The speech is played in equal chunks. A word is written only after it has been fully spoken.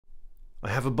I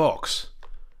have a box.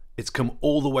 It's come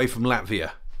all the way from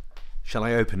Latvia. Shall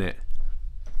I open it?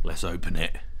 Let's open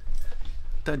it.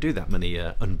 Don't do that many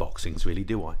unboxings really,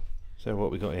 do I? So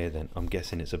what we got here then, I'm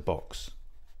guessing it's a box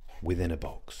within a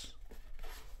box.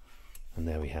 And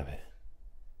there we have it.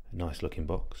 A nice looking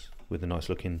box with a nice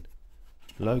looking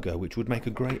logo, which would make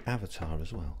a great avatar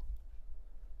as well.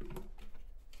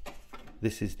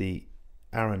 This is the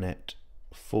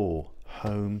Aranet4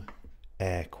 Home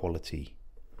air quality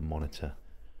monitor,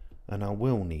 and I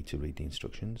will need to read the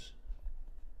instructions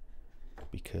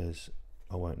because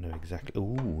I won't know exactly.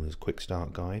 Oh, there's a quick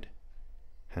start guide,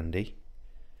 handy.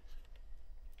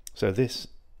 So this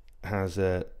has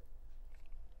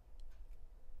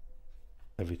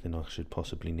everything I should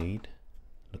possibly need.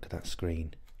 Look at that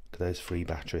screen, look at those free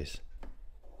batteries.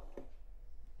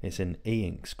 It's an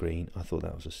e-ink screen. I thought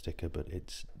that was a sticker, but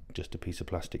it's just a piece of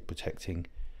plastic protecting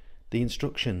the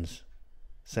instructions,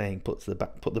 saying put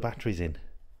the batteries in.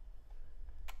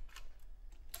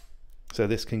 So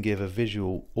this can give a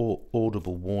visual or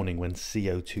audible warning when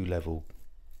CO2 level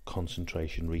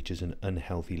concentration reaches an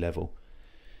unhealthy level,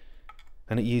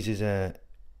 and it uses a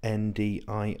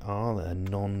NDIR, a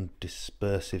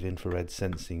non-dispersive infrared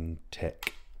sensing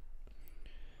tech,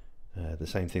 the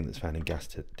same thing that's found in gas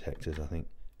detectors, I think.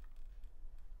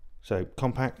 So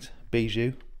compact,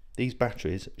 bijou. These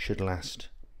batteries should last,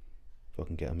 if I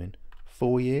can get them in,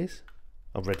 4 years.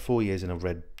 I've read 4 years and I've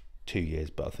read 2 years,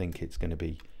 but I think it's going to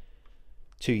be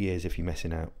 2 years if you're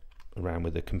messing around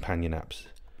with the companion apps.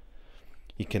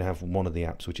 You can have one of the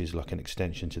apps which is like an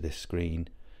extension to this screen.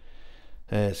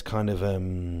 It's kind of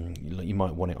you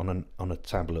might want it on a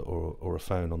tablet or a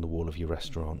phone on the wall of your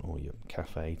restaurant or your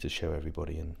cafe to show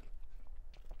everybody, and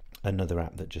another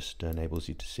app that just enables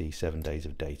you to see 7 days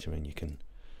of data, and you can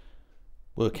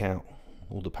work out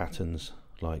all the patterns.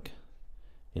 Like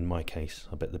in my case,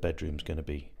 I bet the bedroom's going to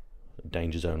be a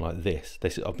danger zone like this.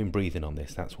 I've been breathing on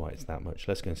this, that's why it's that much.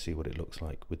 Let's go and see what it looks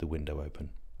like with the window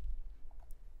open.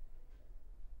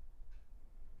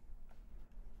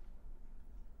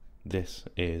 This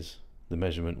is the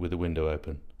measurement with the window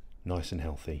open, nice and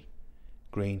healthy.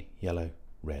 Green, yellow,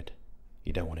 red.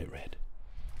 You don't want it red.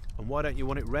 And why don't you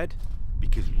want it red?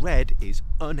 Because red is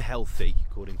unhealthy,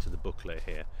 according to the booklet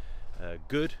here.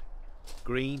 Good,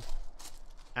 green,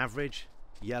 average,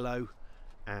 yellow,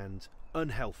 and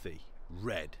unhealthy,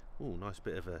 red. Oh, nice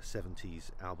bit of a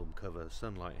 70s album cover,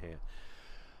 Sunlight here.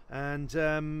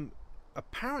 And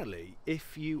apparently,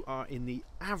 if you are in the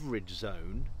average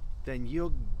zone, then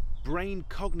your brain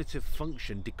cognitive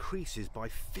function decreases by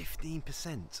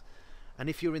 15%. And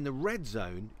if you're in the red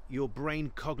zone, your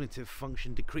brain cognitive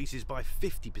function decreases by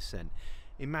 50%.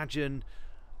 Imagine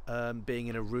being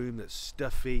in a room that's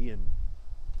stuffy and...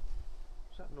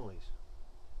 What's that noise?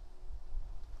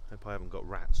 Hope I haven't got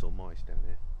rats or mice down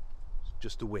here. It's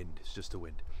just the wind, it's just the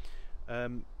wind.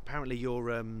 Apparently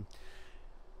you're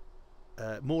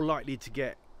more likely to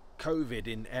get COVID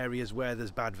in areas where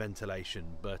there's bad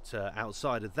ventilation, but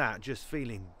outside of that, just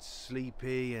feeling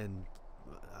sleepy and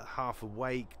half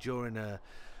awake during a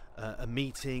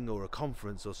meeting or a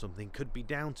conference or something could be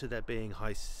down to there being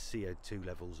high CO2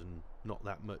 levels and not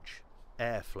that much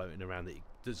air floating around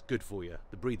that's good for you,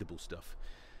 the breathable stuff.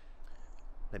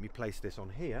 Let me place this on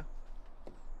here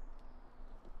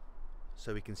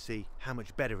so we can see how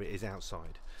much better it is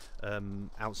outside.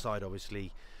 Outside,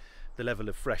 obviously, the level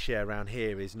of fresh air around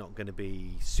here is not going to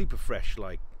be super fresh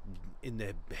like in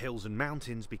the hills and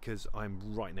mountains because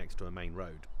I'm right next to a main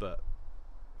road, but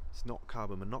it's not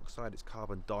carbon monoxide, it's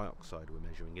carbon dioxide we're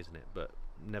measuring, isn't it? But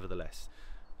nevertheless,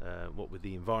 what with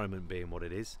the environment being what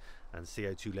it is and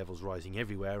CO2 levels rising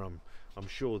everywhere, I'm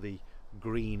sure the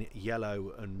green,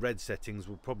 yellow and red settings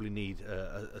will probably need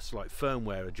a slight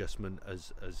firmware adjustment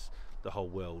as the whole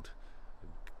world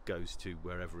goes to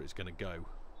wherever it's going to go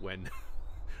when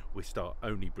we start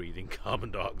only breathing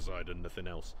carbon dioxide and nothing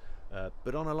else.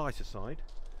 But on a lighter side,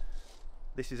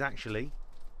 this is actually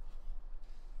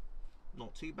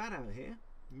not too bad out here.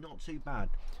 Not too bad.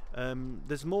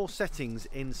 There's more settings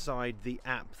inside the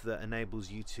app that enables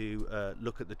you to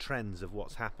look at the trends of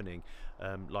what's happening,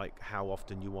 like how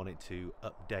often you want it to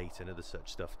update and other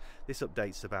such stuff. This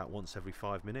updates about once every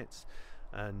 5 minutes,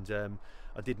 and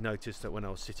I did notice that when I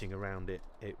was sitting around it,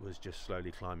 it was just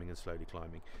slowly climbing and slowly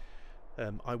climbing.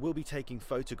 I will be taking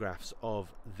photographs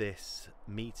of this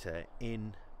meter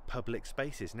in public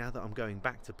spaces. Now that I'm going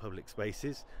back to public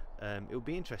spaces, it will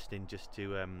be interesting just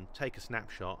to take a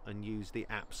snapshot and use the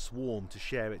app Swarm to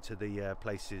share it to the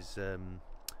place's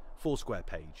Foursquare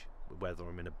page, whether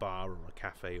I'm in a bar or a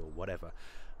cafe or whatever,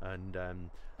 and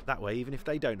that way, even if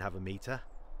they don't have a meter,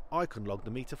 I can log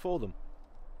the meter for them.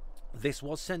 This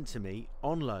was sent to me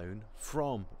on loan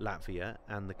from Latvia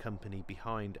and the company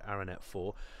behind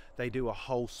Aranet4. They do a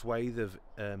whole swathe of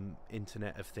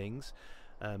Internet of Things.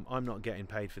 I'm not getting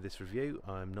paid for this review.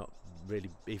 I'm not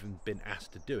really even been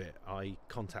asked to do it. I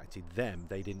contacted them.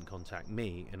 They didn't contact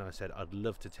me, and I said I'd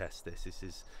love to test this.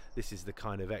 This is the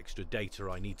kind of extra data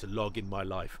I need to log in my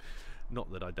life.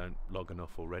 Not that I don't log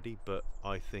enough already, but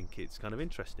I think it's kind of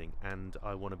interesting, and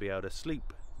I want to be able to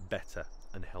sleep better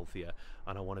and healthier,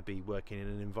 and I want to be working in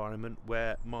an environment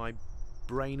where my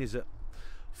brain is at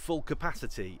full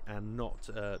capacity and not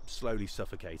slowly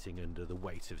suffocating under the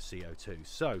weight of CO2.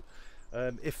 So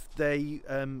if they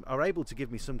are able to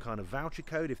give me some kind of voucher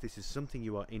code, if this is something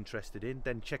you are interested in,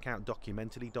 then check out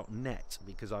documentally.net,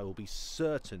 because I will be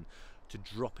certain to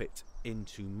drop it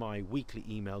into my weekly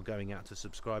email going out to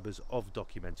subscribers of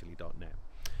documentally.net.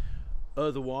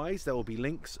 Otherwise, there will be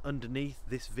links underneath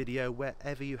this video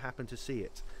wherever you happen to see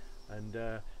it.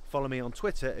 And follow me on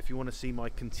Twitter if you want to see my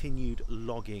continued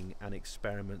logging and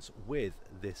experiments with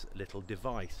this little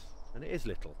device. And it is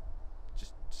little.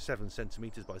 Just 7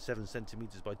 centimeters by 7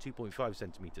 centimeters by 2.5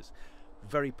 centimeters.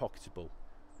 Very pocketable.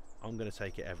 I'm going to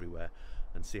take it everywhere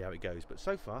and see how it goes. But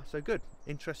so far, so good.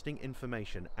 Interesting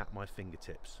information at my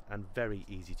fingertips and very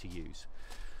easy to use.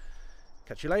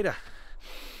 Catch you later.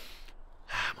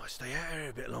 I might stay out here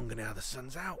a bit longer now the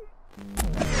sun's out.